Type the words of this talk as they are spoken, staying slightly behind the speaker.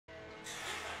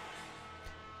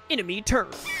Enemy turn.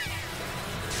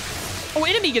 Oh,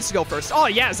 enemy gets to go first. Oh,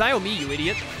 yeah, Xiaomi, you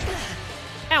idiot.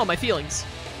 Ow, my feelings.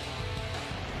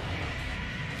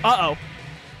 Uh-oh.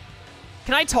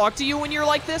 Can I talk to you when you're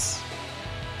like this?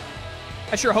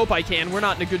 I sure hope I can. We're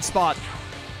not in a good spot.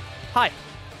 Hi.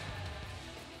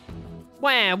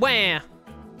 Wah, wah.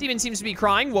 Demon seems to be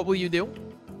crying. What will you do?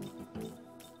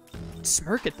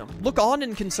 Smirk at them. Look on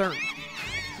and concerned.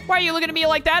 Why are you looking at me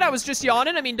like that? I was just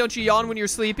yawning. I mean, don't you yawn when you're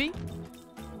sleepy?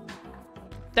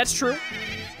 That's true.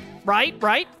 Right,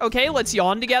 right. Okay, let's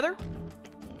yawn together.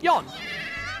 Yawn.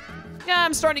 Yeah,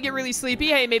 I'm starting to get really sleepy.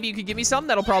 Hey, maybe you could give me some.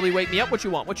 That'll probably wake me up. What you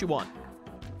want? What you want?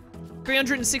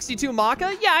 362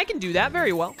 Maka? Yeah, I can do that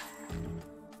very well.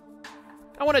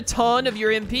 I want a ton of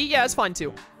your MP. Yeah, that's fine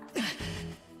too.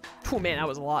 Oh, man, that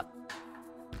was a lot.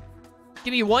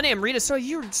 Give me one Amrita. So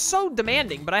you're so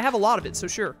demanding, but I have a lot of it, so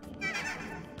sure.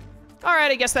 All right,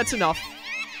 I guess that's enough.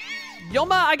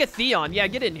 Yoma Agatheon. Yeah,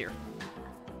 get in here.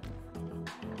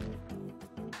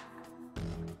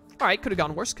 All right, could have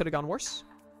gone worse. Could have gone worse.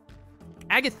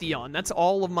 Agatheon. That's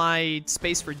all of my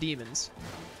space for demons.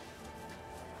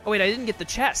 Oh, wait, I didn't get the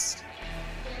chest.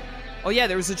 Oh, yeah,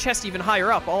 there was a chest even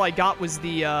higher up. All I got was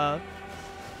the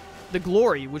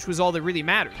glory, which was all that really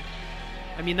mattered.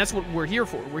 I mean, that's what we're here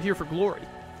for. We're here for glory.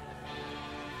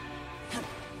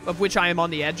 Of which I am on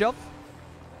the edge of.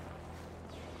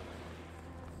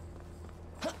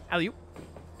 Alley-oop.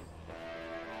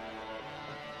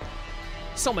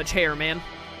 So much hair, man.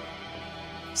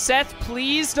 Seth,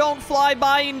 please don't fly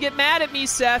by and get mad at me,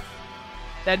 Seth.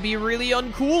 That'd be really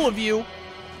uncool of you.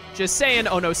 Just saying.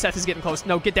 Oh, no, Seth is getting close.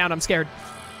 No, get down. I'm scared.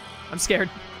 I'm scared.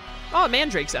 Oh,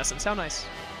 Mandrake's essence. How nice.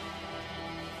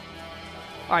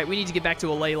 All right, we need to get back to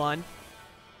a ley line.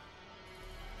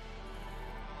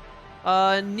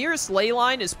 Nearest ley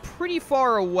line is pretty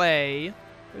far away.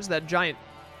 There's that giant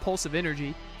pulse of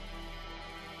energy.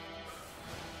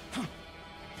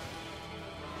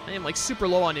 I am, like, super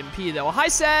low on MP, though. Hi,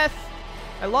 Seth!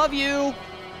 I love you!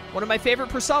 One of my favorite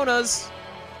personas.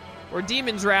 Or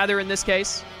demons, rather, in this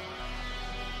case.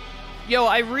 Yo,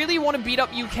 I really want to beat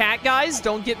up you cat guys,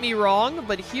 don't get me wrong,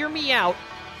 but hear me out.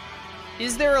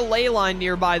 Is there a ley line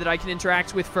nearby that I can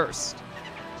interact with first?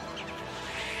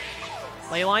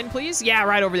 Ley line, please? Yeah,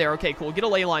 right over there. Okay, cool. Get a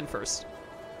ley line first.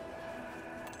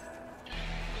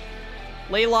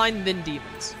 Ley line, then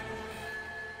demons.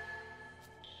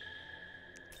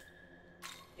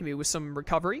 Hit me with some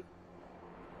recovery.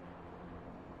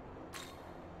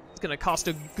 It's gonna cost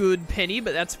a good penny,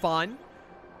 but that's fine.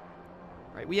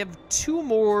 All right, we have 2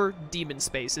 more demon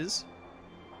spaces.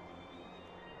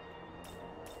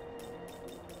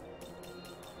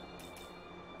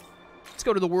 Let's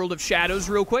go to the world of shadows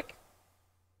real quick.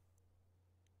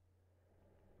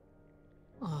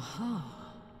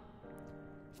 Aha.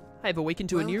 I have awakened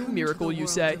to a new miracle, you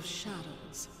say.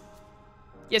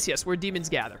 Yes, yes, where demons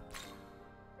gather.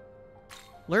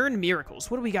 Learn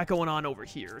miracles. What do we got going on over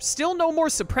here? Still no more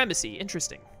supremacy.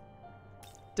 Interesting.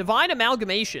 Divine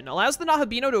amalgamation. Allows the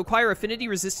Nahobino to acquire affinity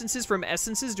resistances from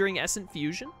essences during essence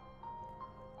fusion.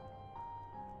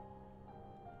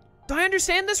 Do I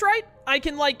understand this right? I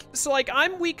can, like, so, like,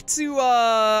 I'm weak to,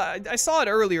 I saw it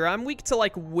earlier. I'm weak to,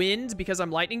 like, wind because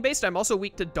I'm lightning-based. I'm also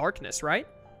weak to darkness, right?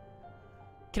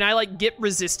 Can I, like, get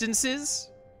resistances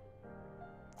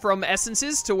from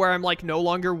essences to where I'm, like, no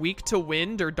longer weak to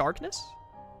wind or darkness?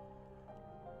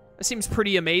 That seems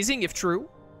pretty amazing, if true.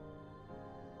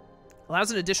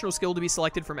 Allows an additional skill to be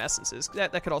selected from essences.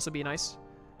 That could also be nice.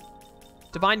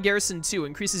 Divine Garrison 2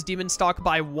 increases demon stock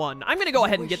by 1. I'm going to go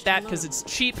ahead and get that because it's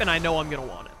cheap and I know I'm going to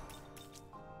want it.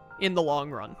 In the long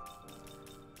run.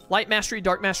 Light Mastery,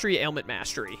 Dark Mastery, Ailment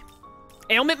Mastery.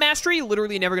 Ailment Mastery,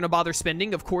 literally never going to bother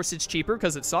spending. Of course it's cheaper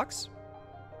because it sucks.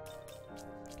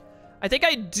 I think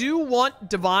I do want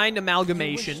Divine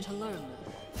Amalgamation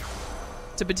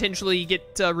to potentially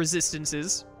get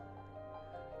resistances.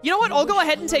 You know what? I'll go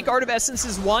ahead and take Art of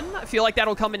Essences 1. I feel like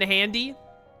that'll come in handy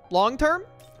long term.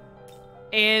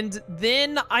 And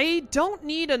then I don't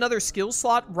need another skill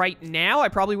slot right now. I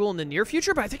probably will in the near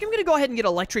future, but I think I'm going to go ahead and get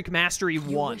Electric Mastery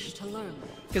 1.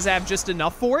 Because I have just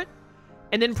enough for it.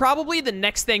 And then probably the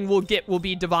next thing we'll get will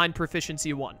be Divine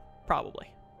Proficiency 1.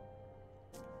 Probably.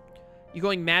 You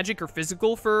going magic or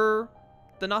physical for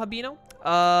the Nahobino?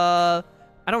 I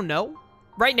don't know.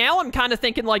 Right now, I'm kind of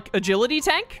thinking, like, agility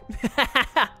tank.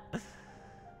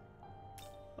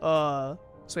 So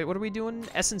wait, what are we doing?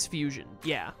 Essence Fusion.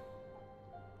 Yeah.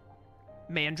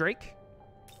 Mandrake.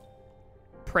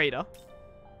 Preda.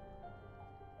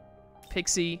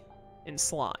 Pixie. And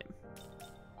Slime.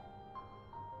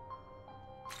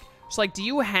 It's like, do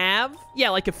you have...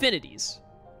 Yeah, like affinities.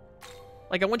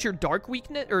 Like, I want your dark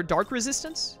weakness, or dark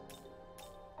resistance.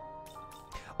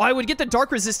 I would get the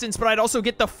dark resistance, but I'd also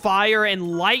get the fire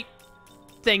and light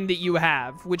thing that you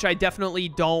have, which I definitely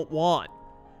don't want.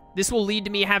 This will lead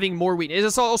to me having more weakness.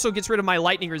 This also gets rid of my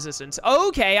lightning resistance.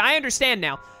 Okay, I understand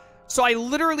now. So I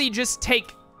literally just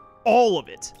take all of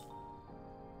it.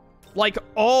 Like,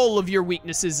 all of your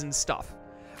weaknesses and stuff.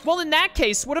 Well, in that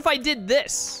case, what if I did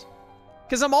this?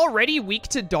 Because I'm already weak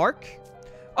to dark.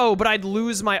 Oh, but I'd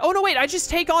lose my... Oh, no, wait. I just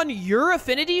take on your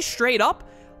affinity straight up?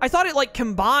 I thought it, like,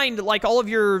 combined, like, all of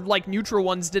your, like, neutral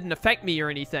ones didn't affect me or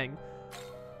anything.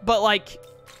 But, like,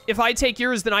 if I take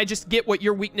yours, then I just get what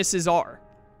your weaknesses are.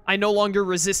 I no longer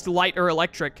resist light or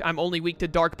electric. I'm only weak to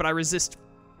dark, but I resist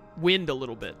wind a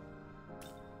little bit.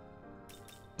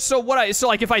 So,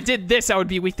 like, if I did this, I would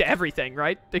be weak to everything,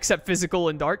 right? Except physical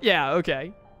and dark? Yeah,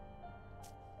 okay.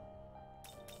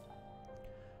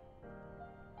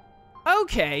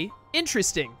 Okay,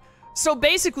 interesting. So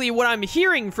basically what I'm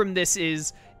hearing from this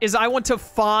is I want to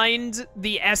find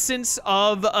the essence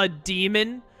of a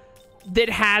demon that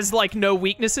has, like, no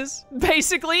weaknesses,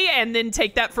 basically, and then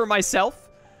take that for myself.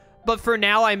 But for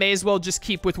now, I may as well just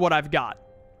keep with what I've got.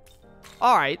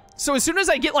 Alright, so as soon as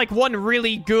I get, like, one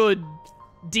really good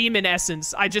demon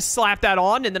essence, I just slap that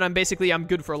on, and then I'm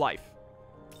good for life.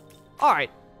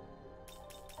 Alright.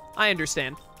 I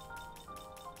understand.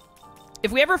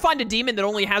 If we ever find a demon that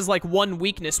only has, like, one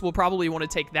weakness, we'll probably want to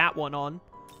take that one on.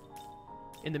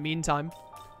 In the meantime.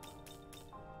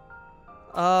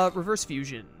 Reverse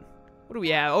fusion. What do we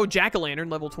have? Oh,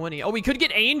 Jack-o'-lantern, level 20. Oh, we could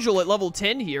get Angel at level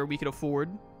 10 here, we could afford.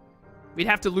 We'd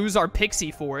have to lose our Pixie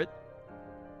for it.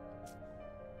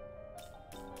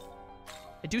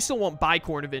 I do still want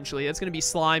Bicorn eventually. That's going to be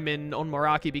Slime and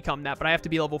Onmaraki become that, but I have to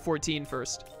be level 14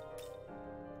 first.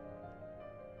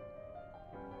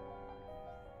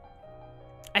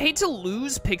 I hate to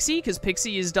lose Pixie, because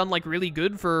Pixie is done, like, really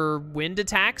good for wind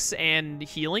attacks and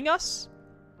healing us.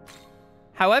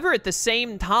 However, at the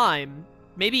same time,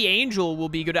 maybe Angel will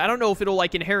be good. I don't know if it'll,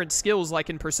 like, inherit skills like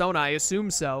in Persona. I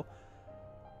assume so.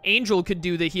 Angel could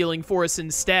do the healing for us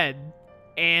instead.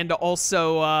 And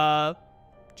also,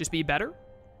 just be better.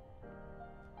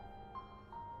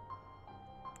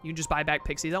 You can just buy back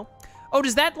Pixie, though. Oh,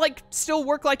 does that, like, still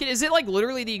work like it? Is it, like,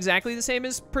 literally exactly the same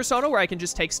as Persona, where I can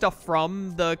just take stuff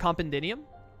from the Compendium?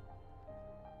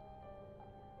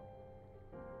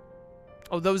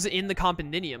 Oh, those in the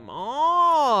Compendium.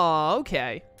 Oh,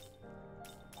 okay.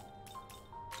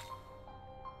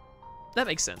 That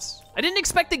makes sense. I didn't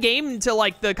expect the game to,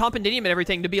 like, the Compendium and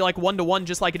everything to be, like, one-to-one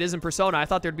just like it is in Persona. I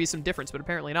thought there'd be some difference, but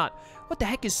apparently not. What the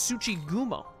heck is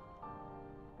Tsuchigumo?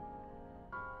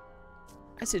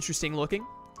 That's interesting looking.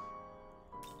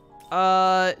 Do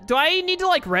I need to,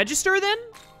 like, register then?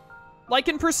 Like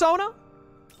in Persona?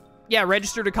 Yeah,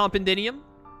 register to Compendium.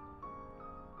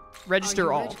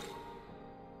 Register all.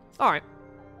 Alright.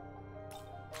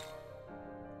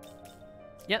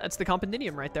 Yeah, that's the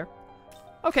Compendium right there.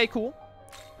 Okay, cool.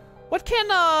 What can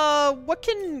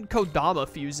Kodama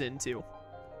fuse into?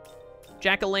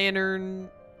 Jack-o'-lantern,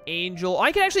 Angel. Oh,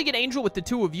 I could actually get Angel with the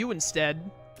two of you instead.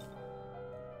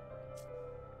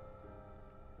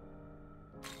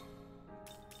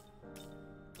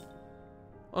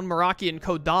 On Meraki and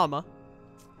Kodama.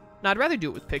 No, I'd rather do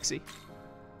it with Pixie.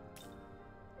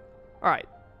 Alright.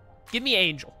 Give me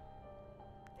Angel.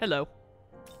 Hello.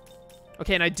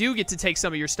 Okay, and I do get to take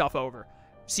some of your stuff over.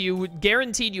 So you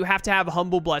guaranteed you have to have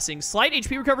Humble Blessing. Slight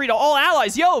HP recovery to all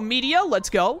allies. Yo, Media, let's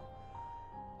go.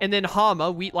 And then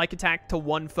Hama, Wheat-like attack to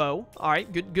one foe.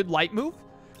 Alright, good light move.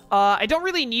 I don't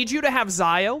really need you to have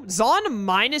Zio. Zon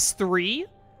 -3.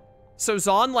 So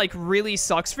Zon, like, really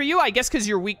sucks for you? I guess because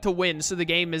you're weak to wind, so the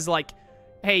game is like,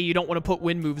 hey, you don't want to put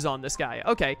wind moves on this guy.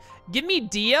 Okay. Give me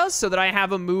Dia so that I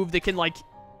have a move that can, like,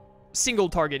 single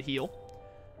target heal.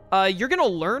 You're gonna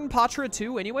learn Patra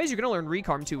 2 anyways. You're gonna learn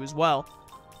Recarm 2 as well.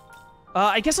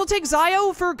 I guess I'll take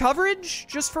Zio for coverage,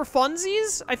 just for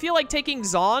funsies. I feel like taking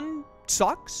Zon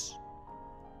sucks.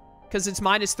 Because it's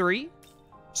 -3.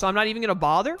 So I'm not even gonna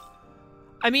bother.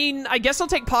 I mean, I guess I'll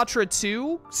take Patra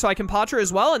 2, so I can Patra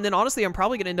as well, and then honestly, I'm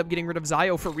probably gonna end up getting rid of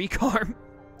Zio for Recarm.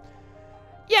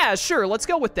 Yeah, sure, let's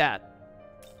go with that.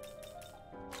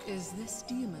 Is this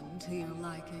demon to your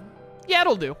liking? Yeah,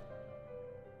 it'll do.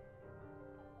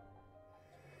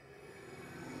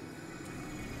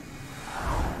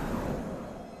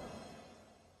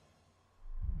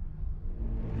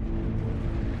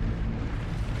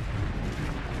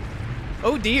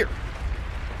 Oh dear.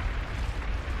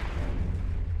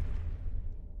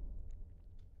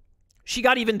 She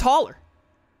got even taller.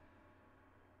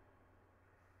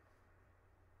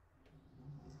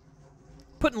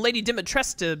 Putting Lady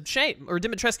Dimitrescu to shame. Or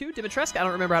Dimitrescu? Dimitrescu? I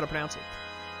don't remember how to pronounce it.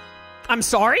 I'm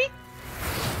sorry?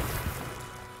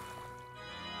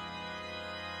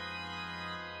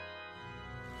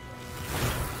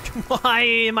 Why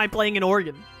am I playing an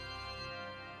organ?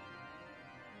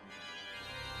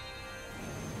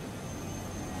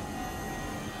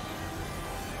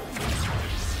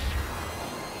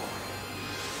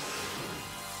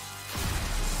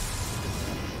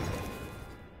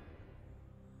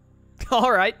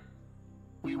 All right.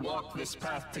 We walk this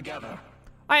path together.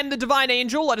 I am the divine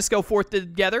angel. Let us go forth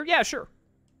together. Yeah, sure.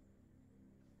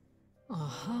 You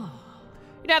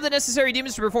have the necessary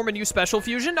demons to perform a new special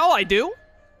fusion. Oh, I do.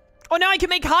 Oh, now I can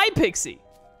make high pixie.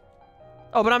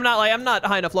 Oh, but I'm not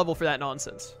high enough level for that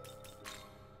nonsense.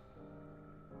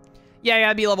 Yeah, I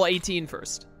gotta be level 18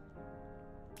 first.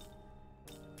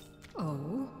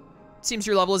 Oh? Seems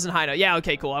your level isn't high enough. Yeah,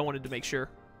 okay, cool. I wanted to make sure.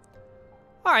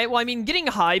 All right, well, I mean, getting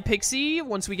high pixie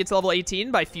once we get to level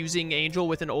 18 by fusing Angel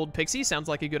with an old pixie sounds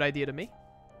like a good idea to me.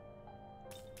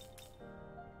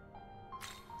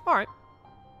 All right.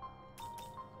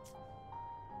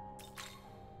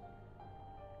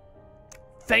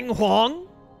 Feng Huang?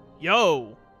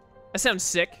 Yo. That sounds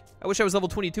sick. I wish I was level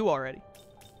 22 already.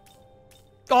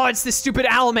 Oh, it's this stupid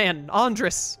Owlman,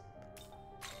 Andres.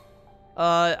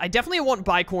 I definitely want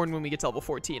Bicorn when we get to level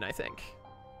 14, I think.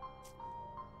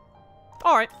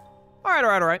 All right. All right,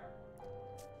 all right, all right.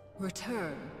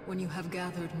 Return when you have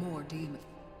gathered more demons.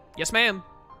 Yes, ma'am.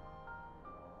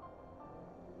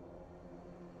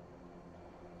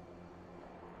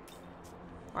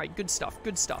 All right, good stuff,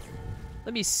 good stuff.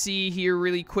 Let me see here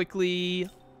really quickly.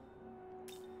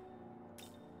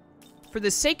 For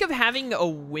the sake of having a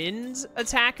wind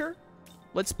attacker,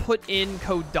 let's put in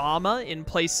Kodama in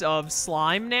place of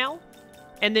Slime now.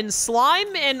 And then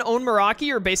Slime and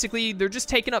Onmaraki are basically, they're just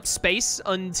taking up space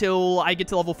until I get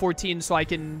to level 14 so I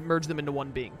can merge them into one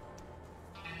being.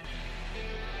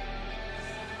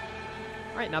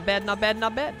 All right, not bad, not bad,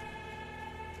 not bad.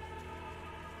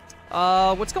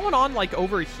 What's going on, like,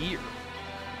 over here?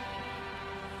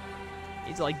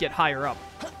 Need to, like, get higher up.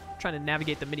 Trying to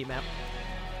navigate the mini-map.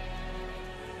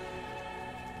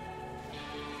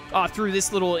 Through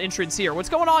this little entrance here. What's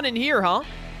going on in here, huh?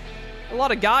 A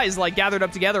lot of guys, like, gathered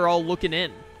up together all looking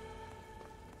in.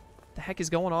 What the heck is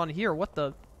going on here? What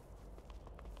the...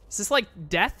 Is this, like,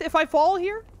 death if I fall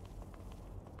here?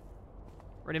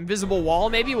 Or an invisible wall,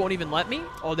 maybe? Won't even let me?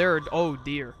 Oh, there are... Oh,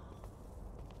 dear.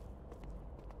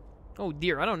 Oh,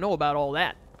 dear. I don't know about all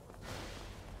that.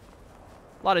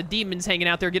 A lot of demons hanging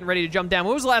out there getting ready to jump down.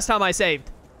 When was the last time I saved?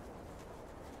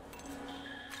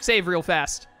 Save real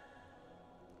fast.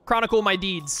 Chronicle my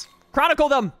deeds. Chronicle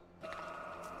them!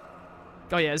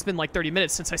 Oh yeah, it's been like 30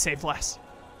 minutes since I saved last.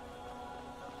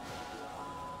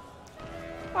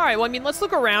 Alright, well, I mean, let's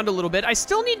look around a little bit. I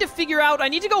still need to figure out... I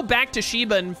need to go back to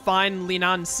Shiba and find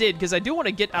Linan Sid, because I do want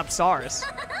to get Apsaris.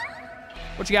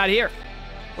 What you got here?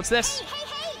 What's this?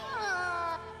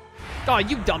 Oh,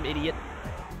 you dumb idiot.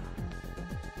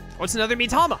 What's another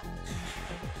Mitama?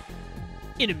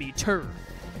 Enemy turn.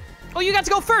 Oh, you got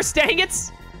to go first, dang it!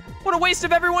 What a waste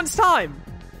of everyone's time.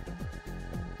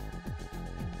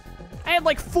 I had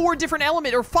like 4 different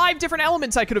elements, or 5 different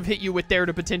elements I could have hit you with there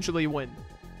to potentially win.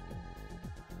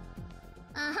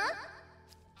 Uh-huh.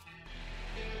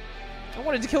 I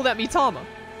wanted to kill that Mitama.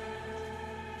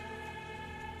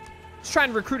 Let's try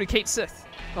and recruit a Cait Sith.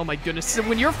 Oh my goodness.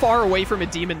 When you're far away from a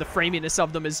demon, the framiness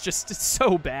of them is just it's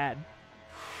so bad.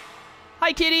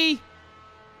 Hi, kitty.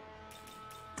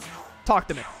 Talk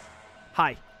to me.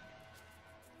 Hi.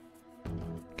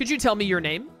 Could you tell me your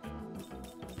name?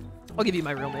 I'll give you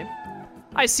my real name.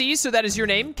 I see, so that is your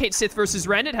name. Cait Sith versus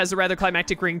Ren. It has a rather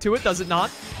climactic ring to it, does it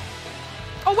not?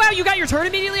 Oh, wow, you got your turn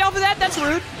immediately off of that? That's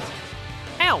rude.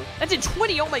 Ow, that did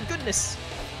 20. Oh, my goodness.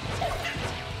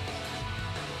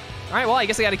 All right, well, I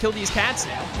guess I got to kill these cats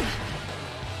now.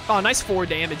 Oh, nice 4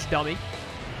 damage, dummy.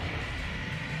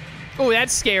 Oh,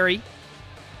 that's scary.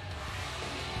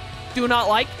 Do not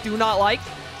like, do not like.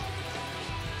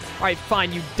 All right,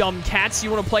 fine, you dumb cats.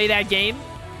 You want to play that game?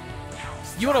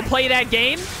 You want to play that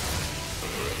game?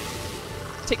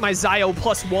 Take my Zio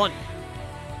 +1.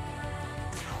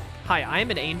 Hi, I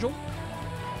am an angel.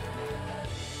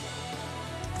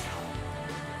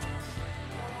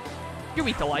 You're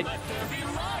weak to light.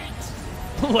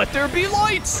 Let there be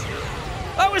light!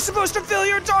 I was supposed to fill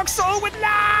your dark soul with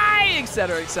light!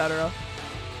 Etc., etc.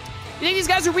 You think these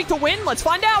guys are weak to win? Let's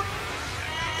find out.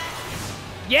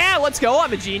 Yeah, let's go.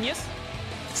 I'm a genius.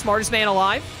 Smartest man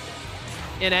alive.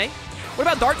 NA. What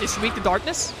about darkness? You weak to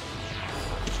darkness?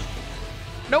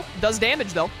 Nope. Does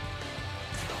damage, though.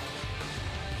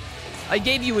 I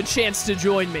gave you a chance to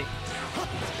join me.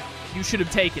 You should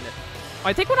have taken it.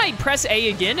 I think when I press A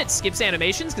again, it skips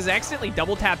animations because I accidentally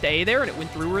double-tapped A there and it went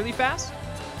through really fast.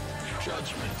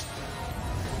 Judgment.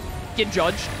 Get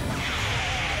judged.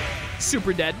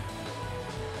 Super dead.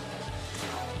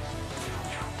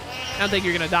 I don't think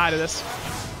you're gonna die to this.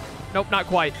 Nope, not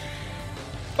quite.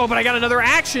 Oh, but I got another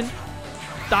action.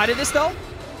 Die to this, though.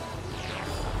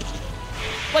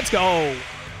 Let's go.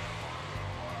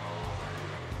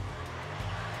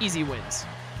 Easy wins.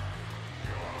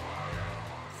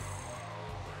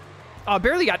 Oh, I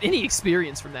barely got any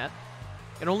experience from that.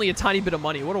 And only a tiny bit of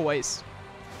money. What a waste.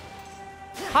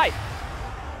 Hi.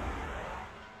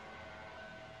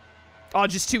 Oh,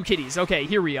 just 2 kitties. Okay,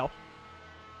 here we go.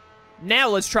 Now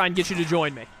let's try and get you to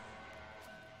join me.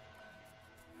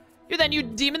 You're that new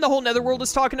demon the whole netherworld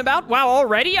is talking about? Wow,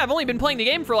 already? I've only been playing the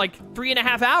game for like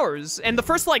 3.5 hours. And the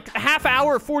first like half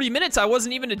hour, 40 minutes, I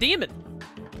wasn't even a demon.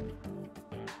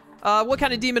 What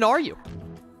kind of demon are you?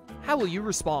 How will you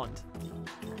respond?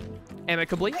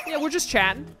 Amicably? Yeah, we're just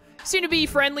chatting. Seem to be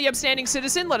friendly, upstanding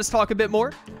citizen. Let us talk a bit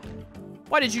more.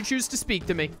 Why did you choose to speak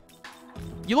to me?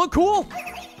 You look cool.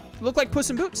 You look like Puss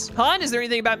in Boots. Hun, is there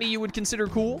anything about me you would consider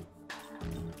cool?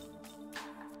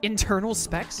 Internal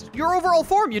specs? Your overall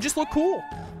form, you just look cool.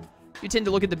 You tend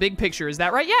to look at the big picture, is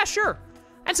that right? Yeah, sure.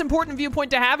 That's an important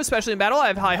viewpoint to have, especially in battle. I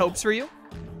have high hopes for you.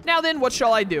 Now then, what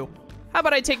shall I do? How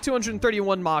about I take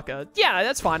 231 Maka? Yeah,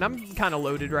 that's fine. I'm kind of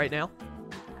loaded right now.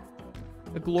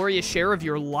 A glorious share of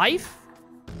your life?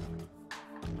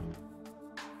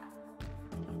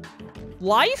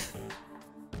 Life?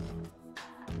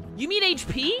 You mean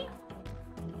HP?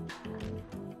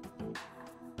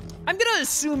 I'm gonna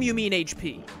assume you mean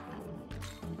HP.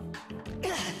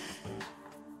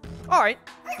 Alright.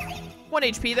 1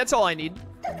 HP, that's all I need.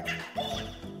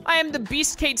 I am the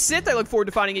beast Cait Sith. I look forward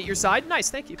to finding at your side. Nice,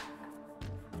 thank you.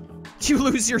 You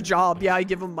lose your job. Yeah, I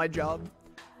give him my job.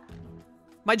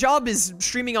 My job is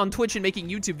streaming on Twitch and making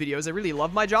YouTube videos. I really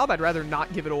love my job. I'd rather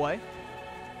not give it away.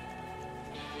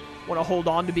 Want to hold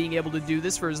on to being able to do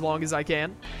this for as long as I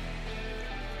can.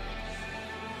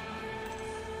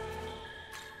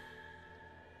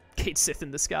 Cait Sith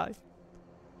in the sky.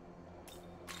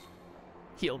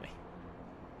 Heal me.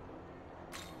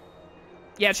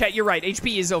 Yeah, chat, you're right.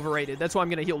 HP is overrated. That's why I'm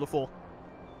going to heal to full.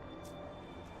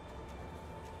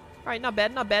 Alright, not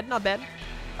bad, not bad, not bad.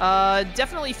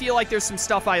 Definitely feel like there's some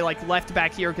stuff I, like, left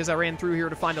back here because I ran through here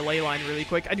to find a ley line really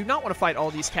quick. I do not want to fight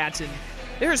all these cats, and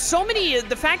there's so many...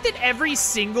 The fact that every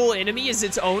single enemy is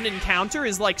its own encounter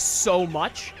is, like, so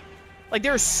much. Like,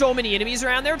 there are so many enemies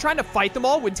around there. Trying to fight them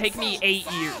all would take me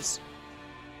 8 years.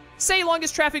 Say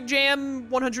longest traffic jam,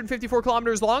 154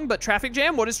 kilometers long, but traffic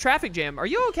jam? What is traffic jam? Are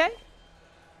you okay?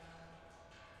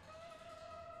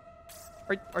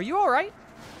 Are you alright?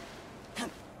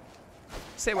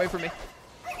 Stay away from me.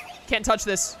 Can't touch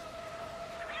this.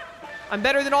 I'm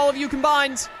better than all of you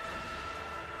combined.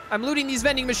 I'm looting these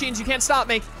vending machines. You can't stop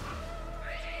me.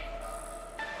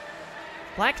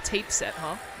 Black tape set,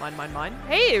 huh? Mine, mine, mine.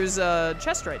 Hey, there's a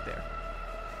chest right there.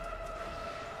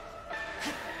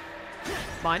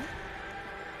 Mine.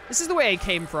 This is the way I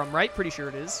came from, right? Pretty sure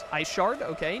it is. Ice shard.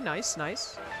 Okay, nice,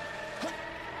 nice.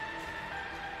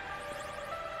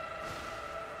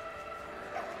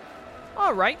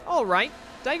 All right, all right.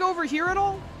 Did I go over here at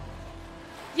all?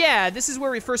 Yeah, this is where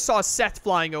we first saw Seth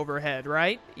flying overhead,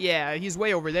 right? Yeah, he's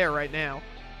way over there right now.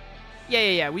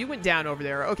 Yeah, we went down over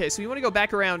there. Okay, so we want to go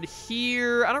back around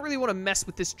here. I don't really want to mess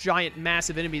with this giant mass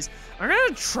of enemies. I'm going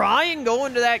to try and go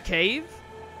into that cave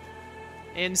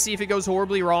and see if it goes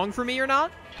horribly wrong for me or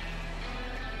not.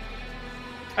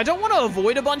 I don't want to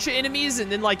avoid a bunch of enemies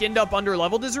and then, like, end up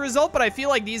under-leveled as a result, but I feel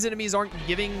like these enemies aren't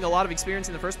giving a lot of experience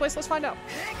in the first place. Let's find out.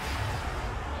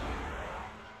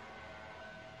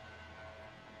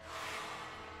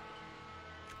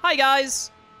 Hi,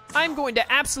 guys. I'm going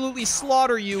to absolutely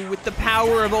slaughter you with the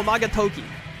power of Omagatoki.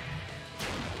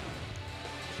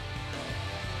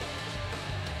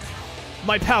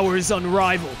 My power is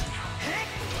unrivaled.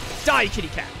 Die, kitty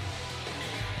cat.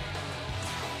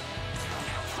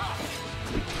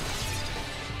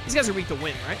 These guys are weak to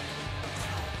wind, right?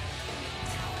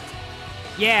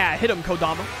 Yeah, hit him,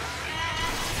 Kodama.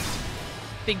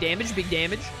 Big damage, big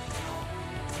damage.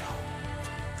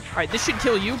 All right, this should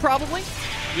kill you, probably.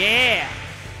 Yeah.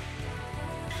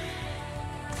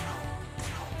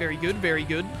 Very good, very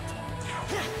good.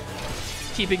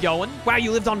 Keep it going. Wow,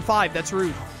 you lived on 5. That's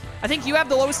rude. I think you have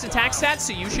the lowest attack stats,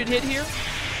 so you should hit here.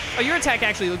 Oh, your attack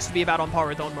actually looks to be about on par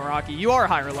with Onmaraki. You are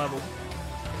higher level.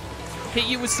 Hit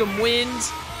you with some wind.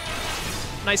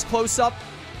 Nice close-up.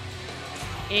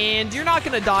 And you're not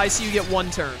going to die, so you get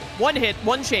 1 turn. 1 hit,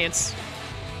 1 chance.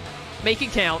 Make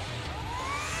it count.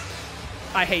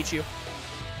 I hate you.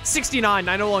 69,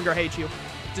 I no longer hate you.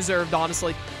 Deserved,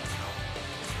 honestly.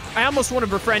 I almost want to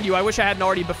befriend you. I wish I hadn't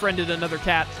already befriended another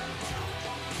cat.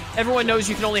 Everyone knows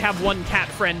you can only have one cat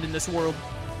friend in this world.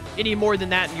 Any more than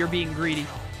that, and you're being greedy.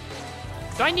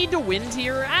 Do I need to wind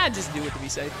here? Ah, just do it to be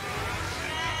safe.